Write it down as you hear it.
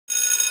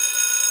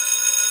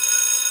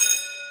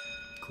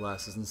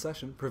Class is in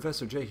session.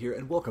 Professor J here,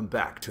 and welcome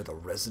back to the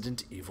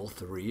Resident Evil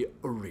 3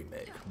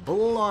 Remake.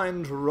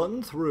 Blind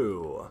run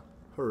through.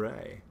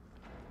 Hooray.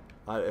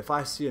 If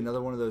I see another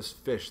one of those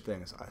fish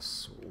things, I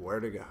swear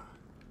to God.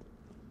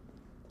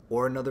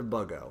 Or another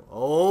buggo.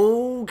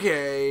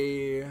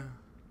 Okay.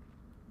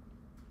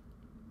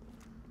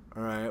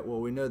 Alright, well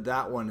we know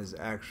that one is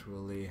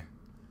actually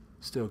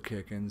still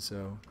kicking,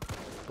 so...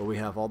 But we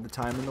have all the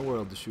time in the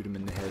world to shoot him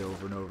in the head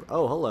over and over.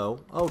 Oh, hello.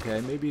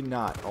 Okay, maybe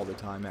not all the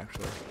time,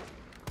 actually.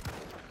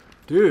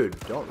 Dude,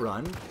 don't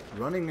run.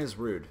 Running is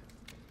rude.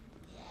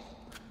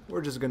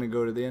 We're just gonna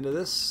go to the end of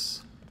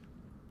this.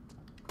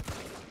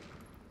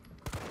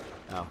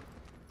 Oh.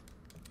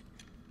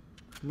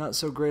 Not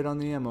so great on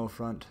the ammo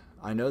front.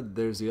 I know that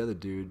there's the other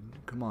dude.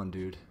 Come on,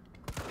 dude.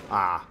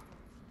 Ah.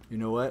 You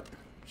know what?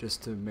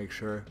 Just to make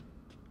sure.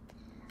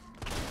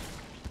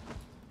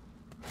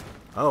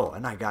 Oh,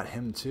 and I got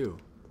him too.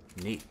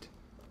 Neat.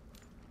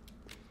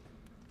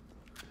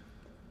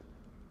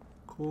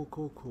 Cool,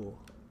 cool, cool.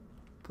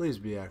 Please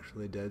be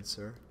actually dead,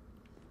 sir.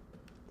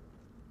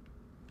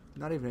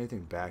 Not even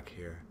anything back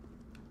here.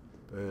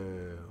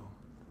 Boo.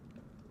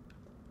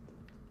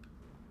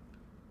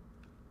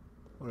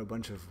 What a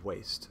bunch of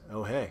waste.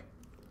 Oh, hey.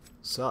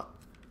 Sup?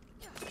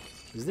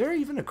 Is there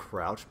even a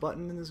crouch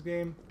button in this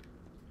game?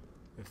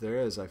 If there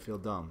is, I feel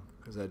dumb,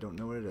 because I don't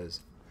know what it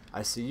is.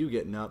 I see you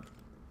getting up.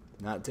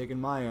 Not taking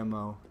my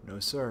ammo. No,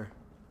 sir.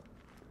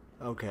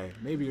 Okay,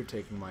 maybe you're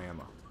taking my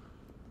ammo.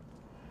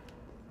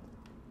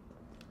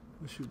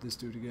 Let's shoot this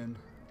dude again.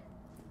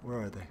 Where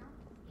are they?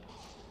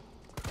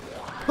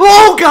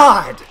 Oh,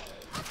 God!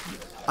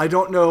 I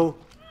don't know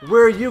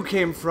where you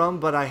came from,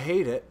 but I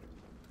hate it.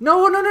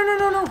 No, no, no, no,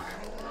 no, no!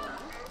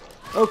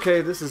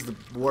 Okay, this is the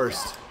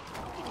worst.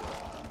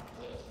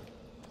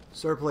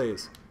 Sir,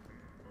 please.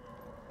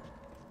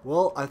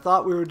 Well, I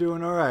thought we were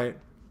doing alright.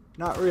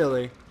 Not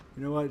really.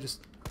 You know what,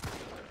 just...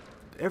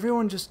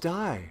 Everyone just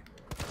die.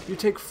 You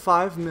take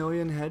 5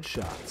 million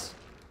headshots.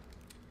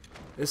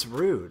 It's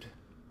rude.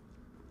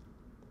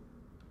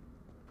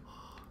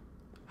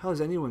 How is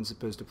anyone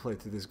supposed to play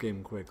through this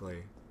game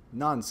quickly?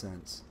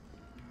 Nonsense.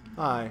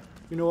 Hi.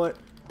 You know what?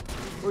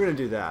 We're gonna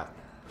do that.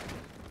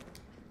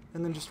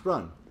 And then just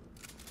run.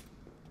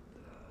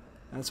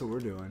 That's what we're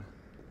doing.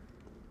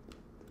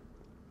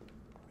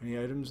 Any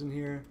items in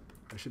here?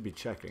 I should be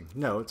checking.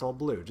 No, it's all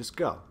blue. Just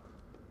go.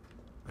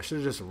 I should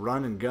have just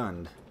run and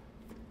gunned.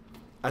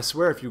 I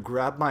swear if you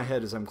grab my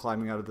head as I'm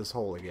climbing out of this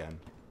hole again.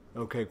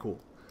 Okay, cool.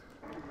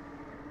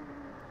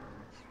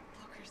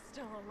 Walker's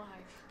still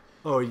alive.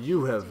 Oh,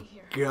 you have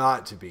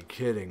got to be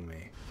kidding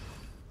me.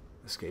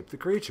 Escape the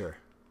creature.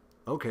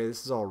 Okay,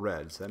 this is all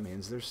red, so that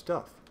means there's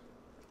stuff.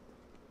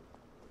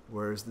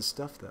 Where is the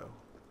stuff, though?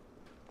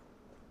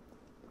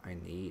 I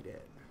need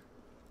it.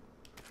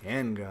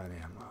 Handgun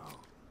ammo.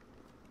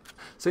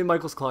 St.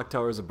 Michael's Clock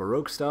Tower is a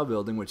Baroque-style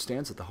building which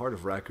stands at the heart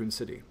of Raccoon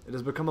City. It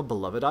has become a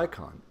beloved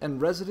icon,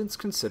 and residents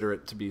consider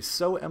it to be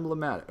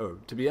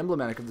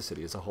emblematic of the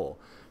city as a whole.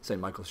 St.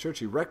 Michael's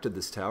Church erected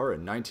this tower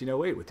in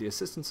 1908 with the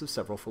assistance of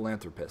several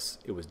philanthropists.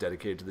 It was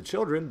dedicated to the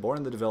children born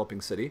in the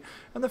developing city,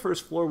 and the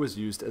first floor was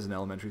used as an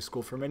elementary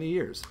school for many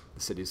years.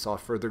 The city saw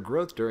further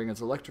growth during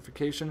its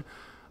electrification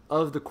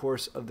over the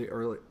course of the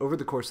early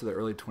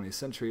 20th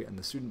century, and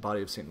the student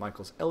body of St.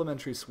 Michael's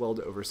Elementary swelled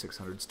to over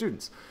 600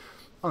 students.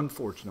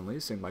 Unfortunately,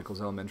 St. Michael's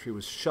Elementary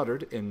was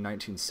shuttered in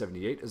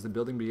 1978 as the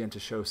building began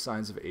to show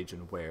signs of age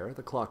and wear.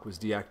 The clock was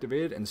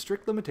deactivated, and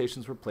strict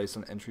limitations were placed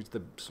on entry to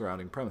the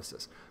surrounding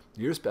premises.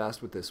 Years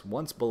passed with this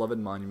once beloved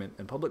monument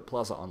and public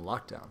plaza on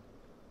lockdown.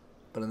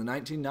 But in the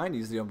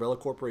 1990s, the Umbrella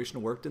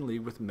Corporation worked in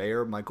league with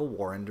Mayor Michael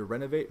Warren to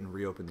renovate and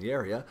reopen the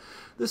area,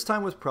 this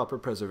time with proper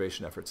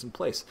preservation efforts in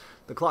place.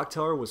 The clock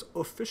tower was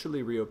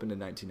officially reopened in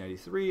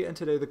 1993, and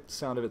today the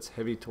sound of its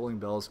heavy tolling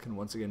bells can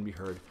once again be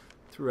heard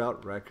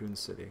throughout Raccoon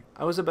City.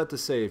 I was about to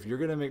say, if you're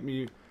going to make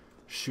me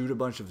shoot a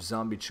bunch of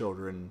zombie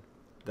children,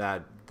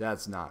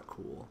 that's not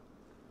cool.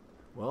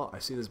 Well, I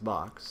see this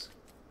box.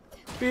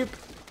 Beep!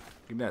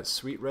 Give me that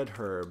sweet red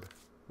herb,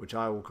 which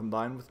I will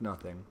combine with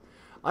nothing.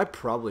 I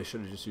probably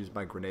should have just used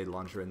my grenade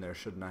launcher in there,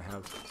 shouldn't I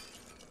have?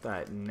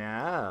 But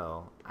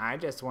no, I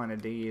just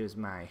wanted to use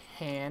my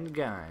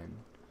handgun.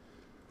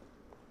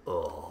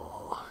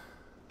 Oh,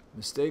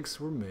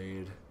 mistakes were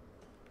made.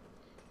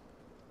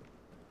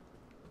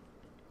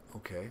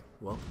 Okay,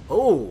 well,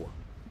 oh!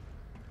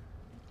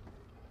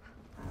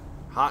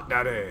 Hot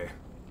daddy!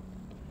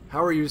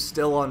 How are you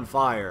still on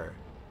fire?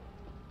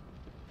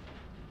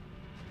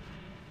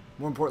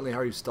 More importantly, how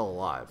are you still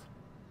alive?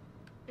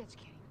 Bitch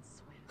can't even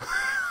swim.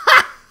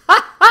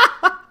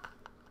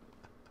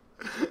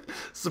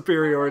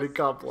 Superiority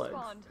complex.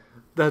 Respond.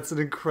 That's an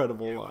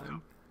incredible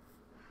line.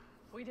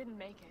 We didn't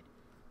make it.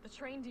 The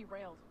train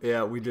derailed.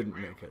 Yeah, we didn't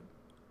make it.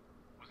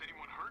 Was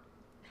anyone hurt?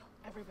 No,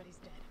 everybody's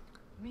dead.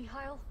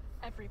 Mihail,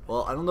 everybody.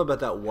 Well, I don't know about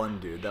that one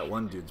dude. That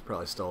one dude's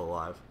probably still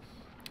alive.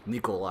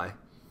 Nikolai.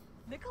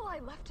 Nikolai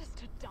left us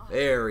to die.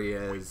 There he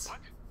is. What?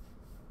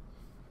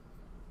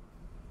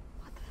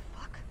 What the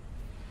fuck?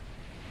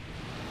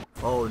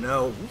 Oh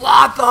no.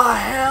 What the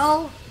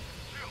hell?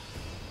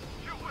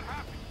 Jill, what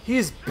happened?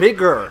 He's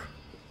bigger.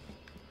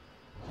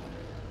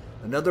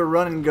 Another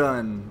run and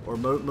gun, or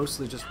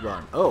mostly just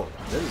run. Oh,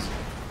 that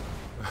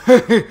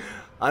is.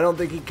 I don't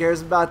think he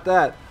cares about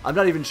that. I'm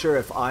not even sure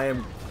if I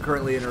am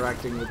currently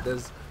interacting with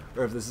this,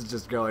 or if this is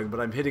just going, but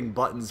I'm hitting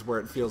buttons where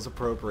it feels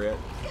appropriate.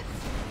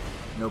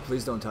 No,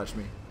 please don't touch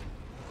me.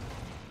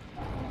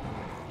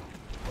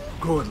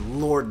 Good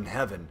Lord in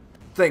heaven.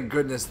 Thank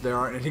goodness there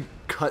aren't any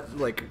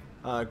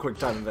quick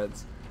time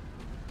events.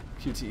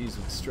 QTEs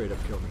would straight up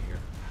kill me here.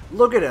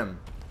 Look at him!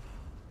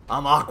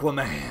 I'm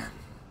Aquaman.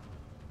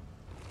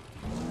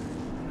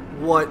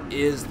 What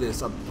is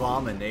this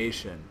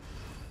abomination?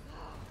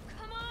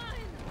 Come on.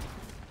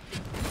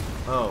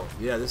 Oh,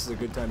 yeah, this is a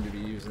good time to be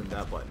using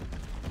that button.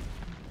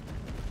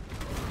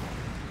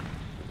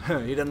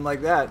 He doesn't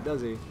like that,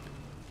 does he?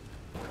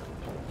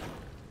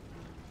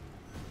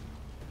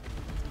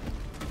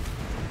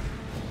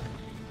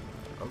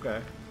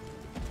 Okay.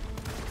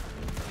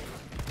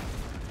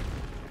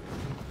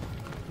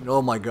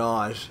 Oh my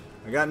gosh.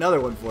 I got another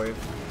one for you.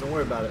 Don't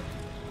worry about it.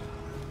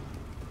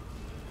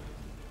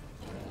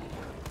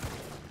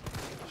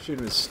 Shoot him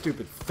in his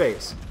stupid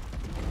face.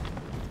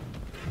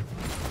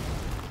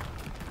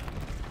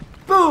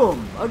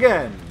 Boom!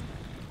 Again!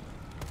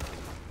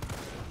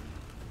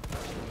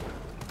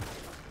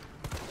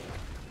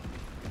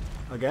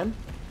 Again?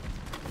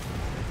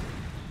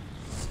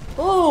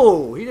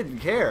 Oh! He didn't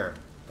care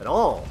at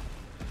all.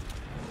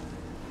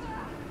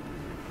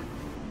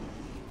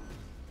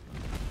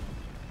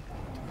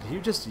 Did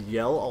you just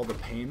yell all the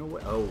pain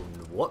away? Oh,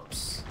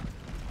 whoops.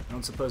 I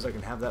don't suppose I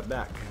can have that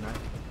back, can I?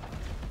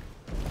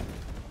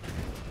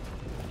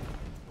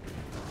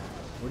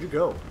 Where'd you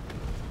go?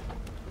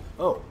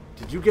 Oh,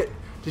 did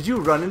you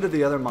run into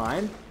the other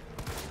mine?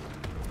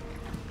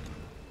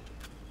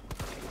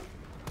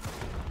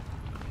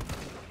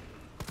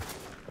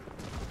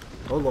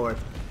 Oh Lord,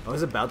 I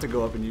was about to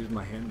go up and use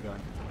my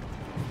handgun.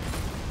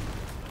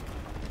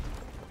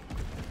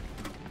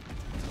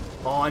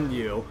 On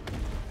you.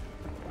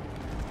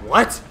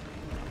 What?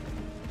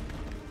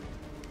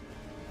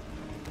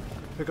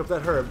 Pick up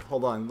that herb.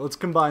 Hold on, let's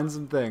combine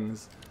some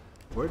things.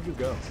 Where'd you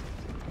go?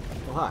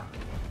 Oh, hi.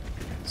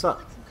 What's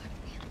up?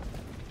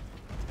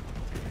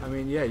 I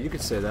mean, yeah, you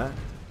could say that.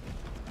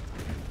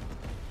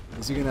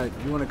 Is he gonna...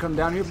 You wanna come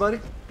down here, buddy?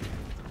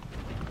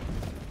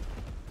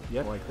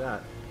 Yeah, like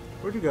that.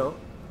 Where'd you go?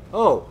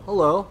 Oh,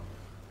 hello.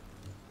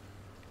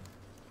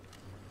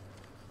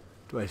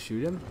 Do I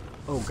shoot him?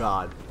 Oh,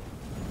 God.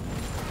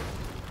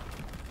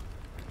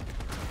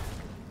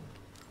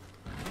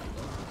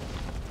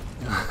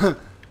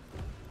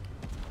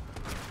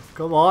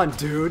 Come on,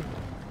 dude.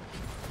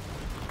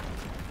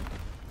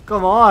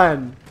 Come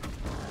on.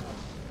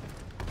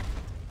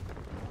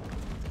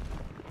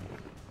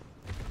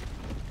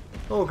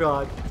 Oh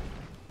God.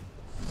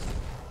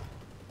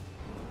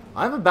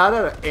 I'm about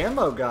out of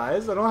ammo,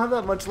 guys. I don't have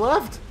that much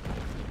left.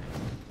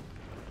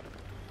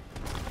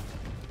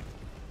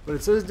 But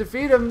it says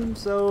defeat him,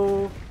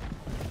 so...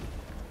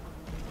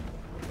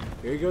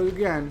 Here he goes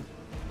again.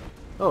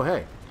 Oh,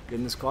 hey. Get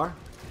in this car?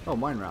 Oh,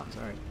 mine rounds.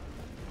 Alright.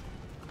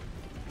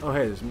 Oh,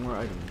 hey, there's more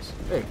items.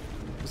 Hey,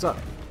 what's up?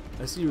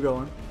 I see you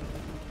going.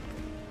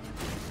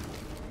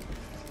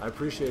 I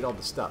appreciate all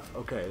the stuff.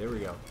 Okay, there we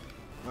go.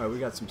 Alright, we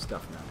got some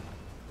stuff now.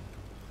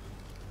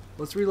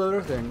 Let's reload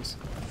our things.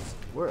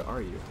 Where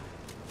are you?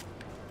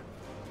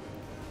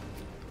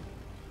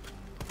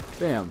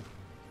 Bam.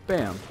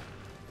 Bam.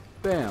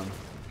 Bam.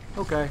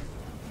 Okay.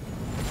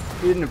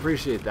 He didn't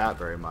appreciate that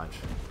very much.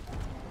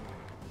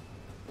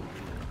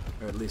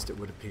 Or at least it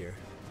would appear.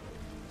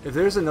 If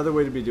there's another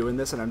way to be doing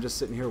this and I'm just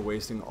sitting here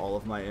wasting all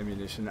of my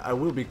ammunition, I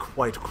will be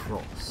quite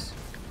cross.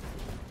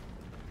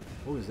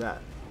 What was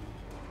that?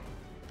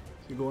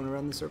 Is he going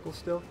around the circle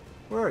still?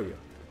 Where are you?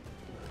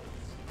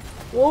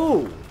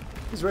 Whoa!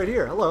 He's right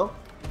here. Hello.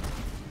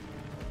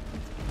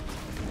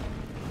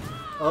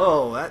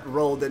 Oh, that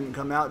roll didn't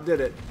come out,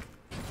 did it?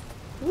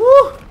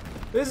 Woo!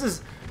 This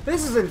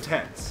is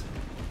intense.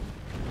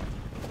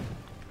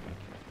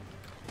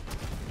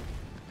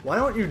 Why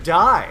don't you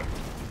die?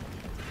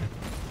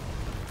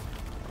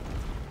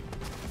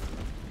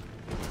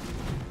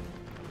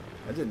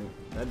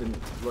 That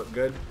didn't look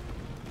good.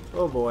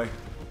 Oh boy.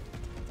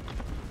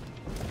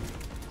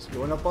 It's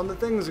going up on the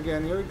things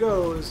again. Here it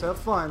goes. Have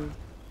fun.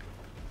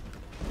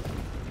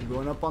 You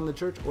going up on the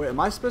church? Wait, am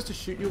I supposed to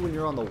shoot you when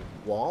you're on the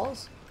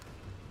walls?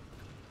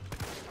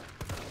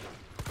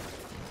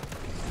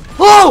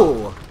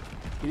 Oh!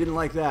 He didn't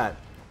like that.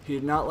 He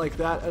did not like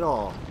that at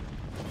all.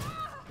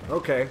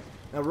 Okay.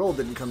 That roll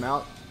didn't come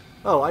out.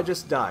 Oh, I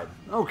just died.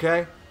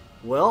 Okay.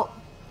 Well.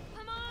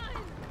 Come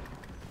on.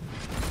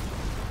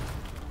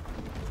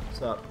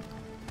 What's up?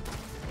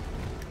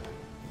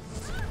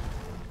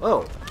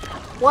 Oh.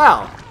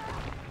 Wow.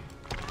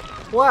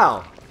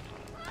 Wow.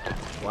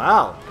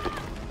 Wow.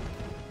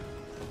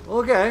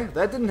 Okay.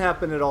 That didn't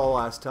happen at all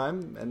last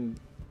time, and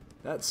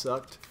that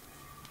sucked.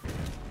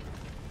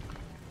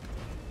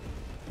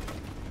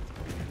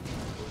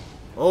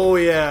 Oh,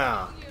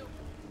 yeah.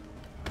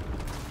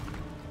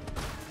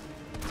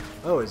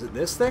 Oh, is it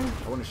this thing?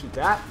 I want to shoot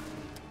that.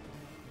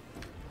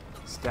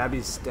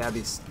 Stabby,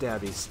 stabby,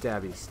 stabby,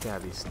 stabby,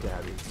 stabby,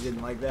 stabby. You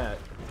didn't like that.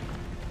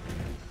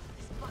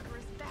 This fucker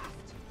is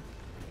fast.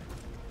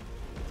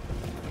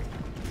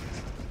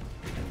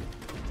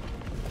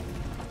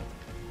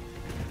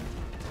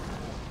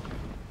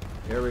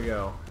 Here we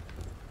go.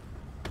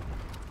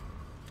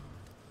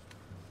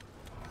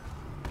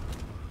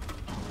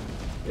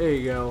 There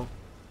you go.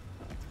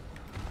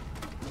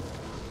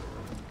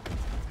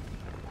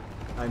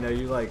 I know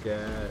you like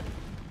it.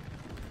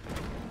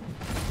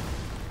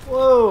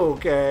 Whoa,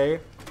 okay.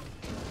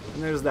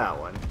 And there's that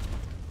one.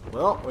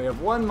 Well, we have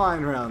one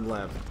mine round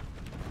left.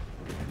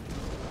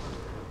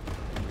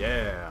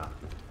 Yeah.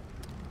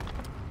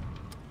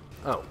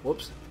 Oh,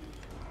 whoops.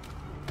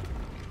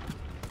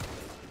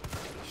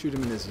 Shoot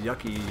him in his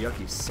yucky,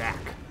 yucky sack.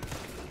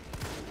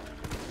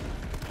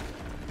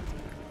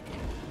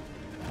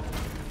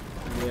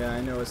 Yeah,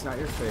 I know it's not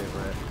your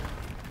favorite.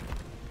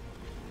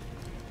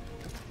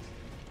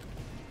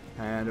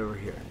 And over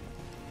here.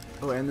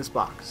 Oh, and this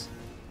box.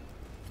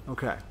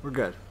 Okay, we're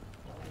good.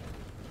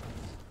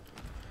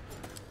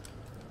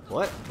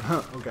 What?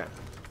 Okay.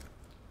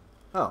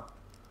 Oh.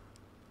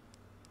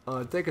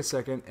 Take a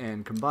second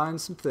and combine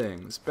some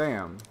things.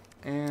 Bam.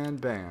 And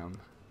bam.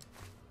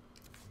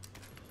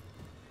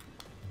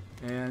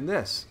 And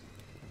this.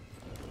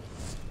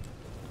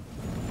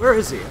 Where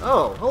is he?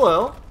 Oh,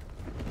 hello.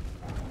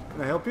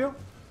 Can I help you?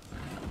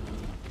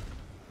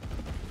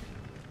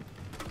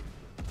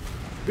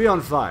 Be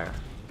on fire.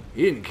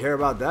 He didn't care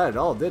about that at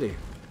all, did he?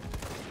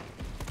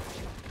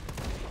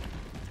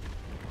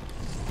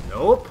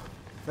 Nope.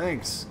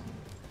 Thanks.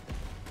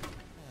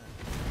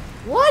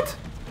 What?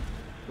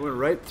 It went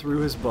right through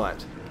his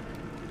butt.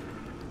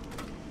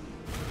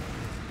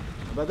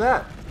 How about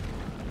that?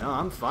 No,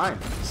 I'm fine,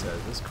 he says.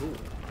 That's cool.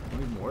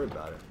 Don't even worry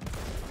about it.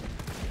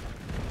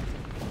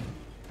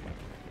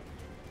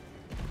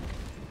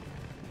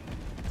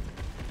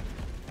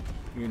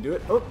 You can do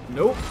it? Oh,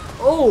 nope.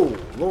 Oh,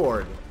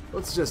 Lord.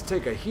 Let's just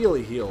take a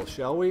healy heal,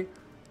 shall we?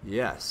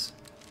 Yes.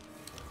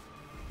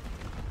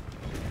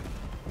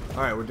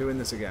 Alright, we're doing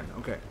this again.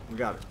 Okay, we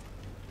got it.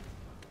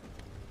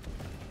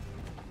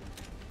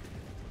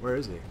 Where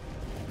is he?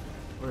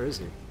 Where is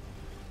he?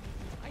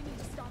 I need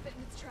to stop it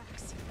in its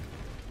tracks.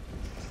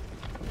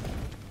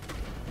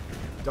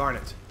 Darn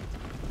it.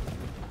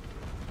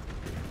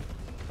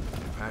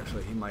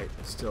 Actually, he might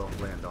still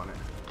land on it.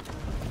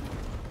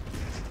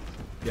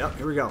 Yep,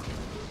 here we go.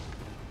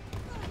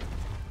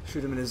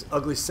 Shoot him in his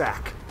ugly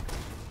sack.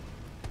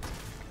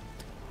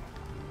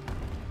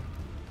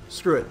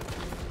 Screw it.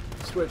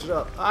 Switch it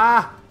up.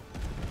 Ah!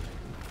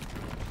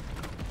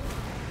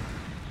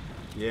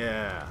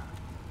 Yeah.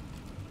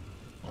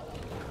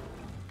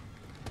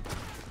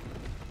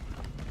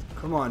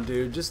 Come on,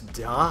 dude. Just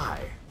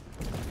die.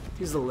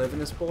 He's the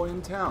livingest boy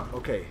in town.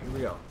 Okay, here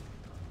we go.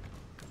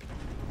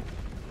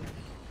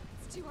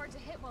 It's too hard to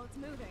hit while it's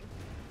moving.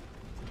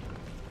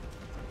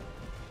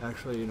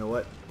 Actually, you know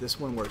what? This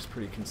one works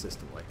pretty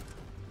consistently.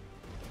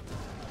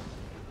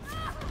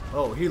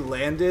 Oh, he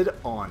landed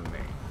on me.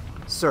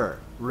 Sir,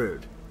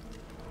 rude.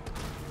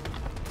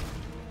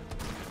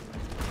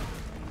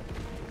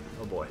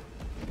 Oh boy.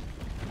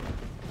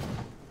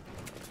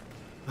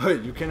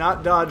 You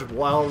cannot dodge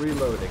while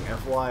reloading,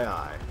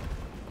 FYI.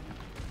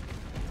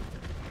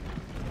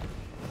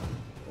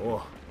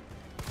 Oh.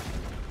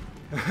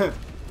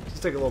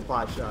 Just take a little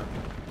pot shot.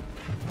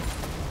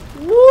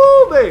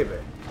 Woo, baby!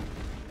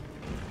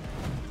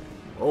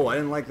 Oh, I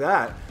didn't like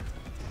that.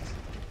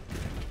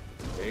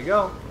 There you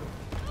go.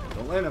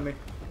 Don't land on me.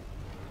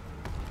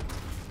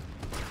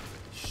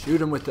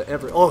 Shoot him with the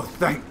ever... Oh,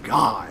 thank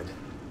God!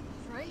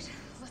 Right?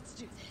 Let's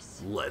do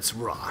this. Let's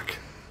rock.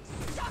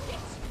 Suck it!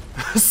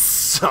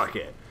 Suck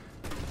it.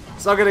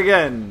 Suck it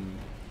again.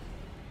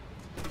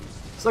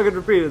 Suck it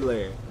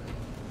repeatedly.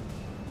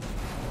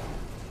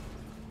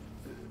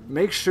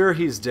 Make sure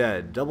he's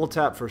dead. Double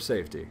tap for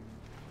safety.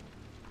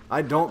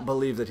 I don't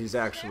believe that he's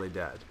actually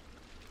dead.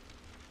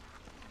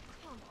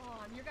 Come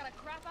on, you're gonna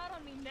crap out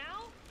on me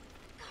now?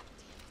 God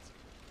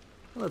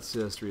damn it. Let's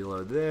just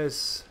reload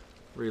this.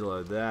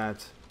 Reload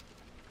that.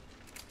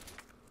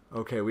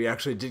 Okay, we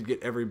actually did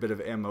get every bit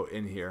of ammo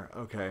in here.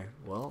 Okay,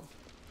 well.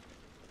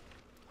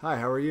 Hi,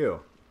 how are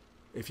you?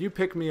 If you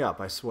pick me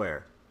up, I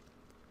swear.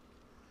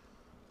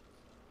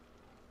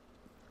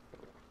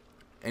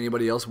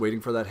 Anybody else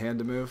waiting for that hand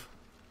to move?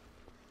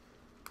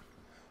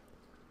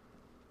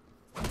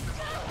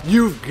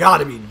 You've got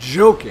to be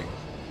joking!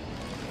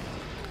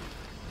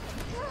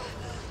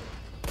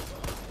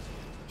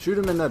 Shoot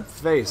him in the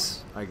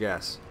face, I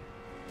guess.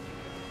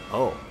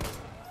 Oh.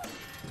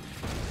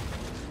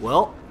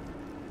 Well,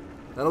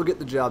 that'll get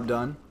the job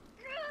done.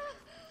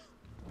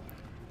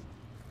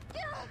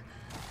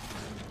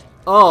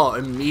 Oh,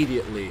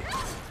 immediately.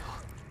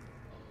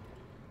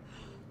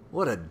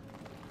 What a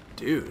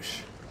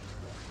douche.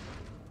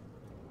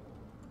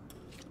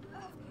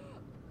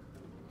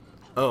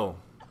 Oh,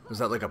 was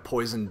that like a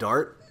poison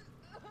dart?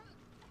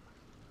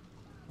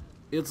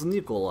 It's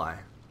Nikolai.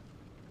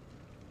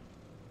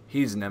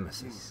 He's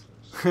Nemesis.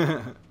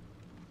 You've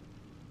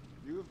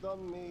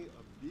done me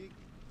a big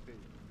favor.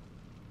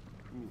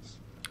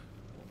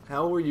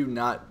 How were you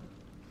not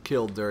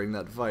killed during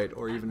that fight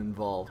or even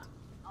involved?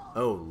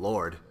 Oh,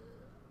 Lord.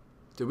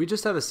 Did we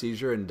just have a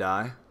seizure and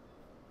die?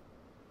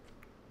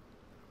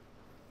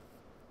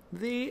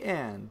 The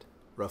end.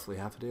 Roughly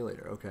half a day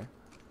later. Okay.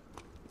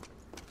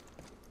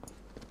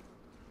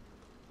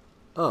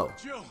 Oh.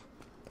 Jill.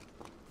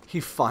 He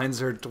finds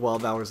her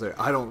 12 hours later.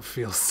 I don't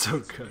feel so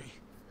good.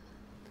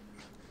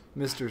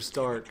 Mr.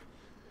 Stark.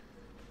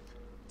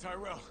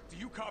 Tyrell, do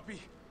you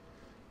copy?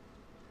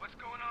 What's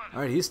going on?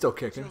 Alright, he's still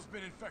kicking. Jill's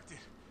been infected.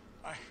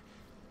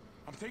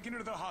 I'm taking her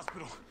to the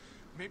hospital.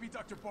 Maybe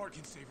Dr. Bard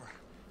can save her.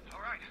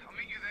 Alright, I'll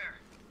meet you there.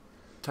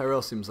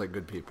 Tyrell seems like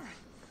good people.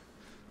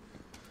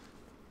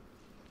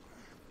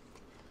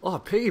 Oh, a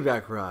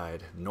piggyback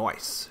ride.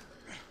 Nice.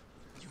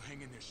 You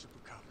hang in there, Super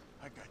Cop.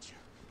 I got you.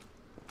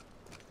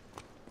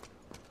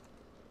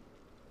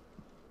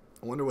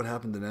 I wonder what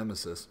happened to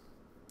Nemesis.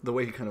 The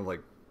way he kind of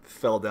like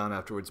fell down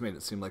afterwards made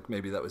it seem like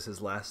maybe that was his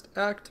last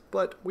act,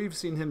 but we've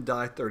seen him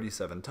die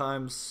 37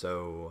 times,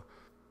 so...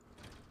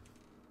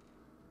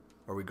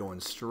 Are we going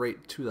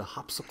straight to the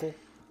hopsicle?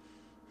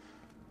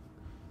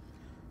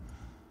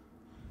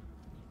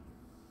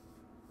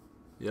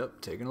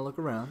 Yep, taking a look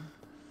around.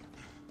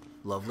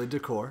 Lovely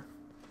decor.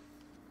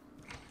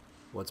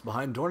 What's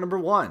behind door number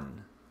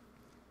 1?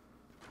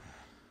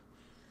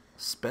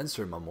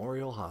 Spencer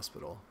Memorial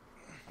Hospital.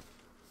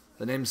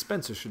 The name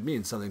Spencer should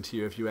mean something to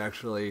you if you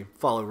actually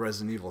follow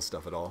Resident Evil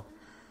stuff at all.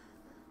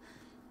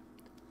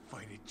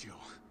 Fight it, Jill.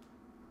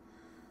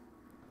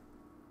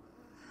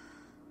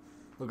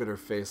 Look at her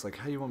face, like,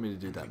 how do you want me to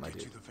do that, my dude?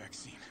 Get you the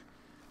vaccine.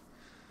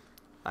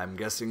 I'm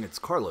guessing it's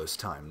Carlos'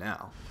 time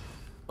now.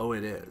 Oh,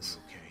 it is.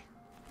 Okay.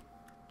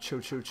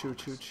 Choo choo choo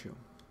choo choo.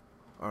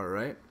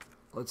 Alright,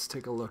 let's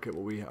take a look at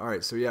what we...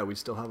 Alright, so yeah, we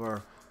still have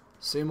our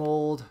same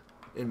old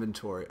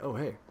inventory. Oh,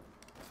 hey.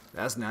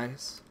 That's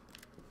nice.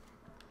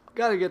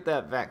 Gotta get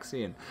that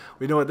vaccine.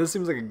 We know what, this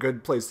seems like a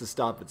good place to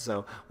stop it,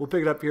 so we'll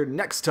pick it up here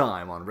next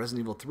time on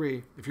Resident Evil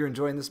 3. If you're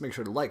enjoying this, make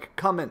sure to like,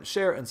 comment,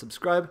 share, and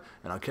subscribe,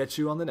 and I'll catch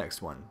you on the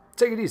next one.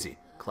 Take it easy.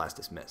 Class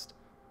dismissed.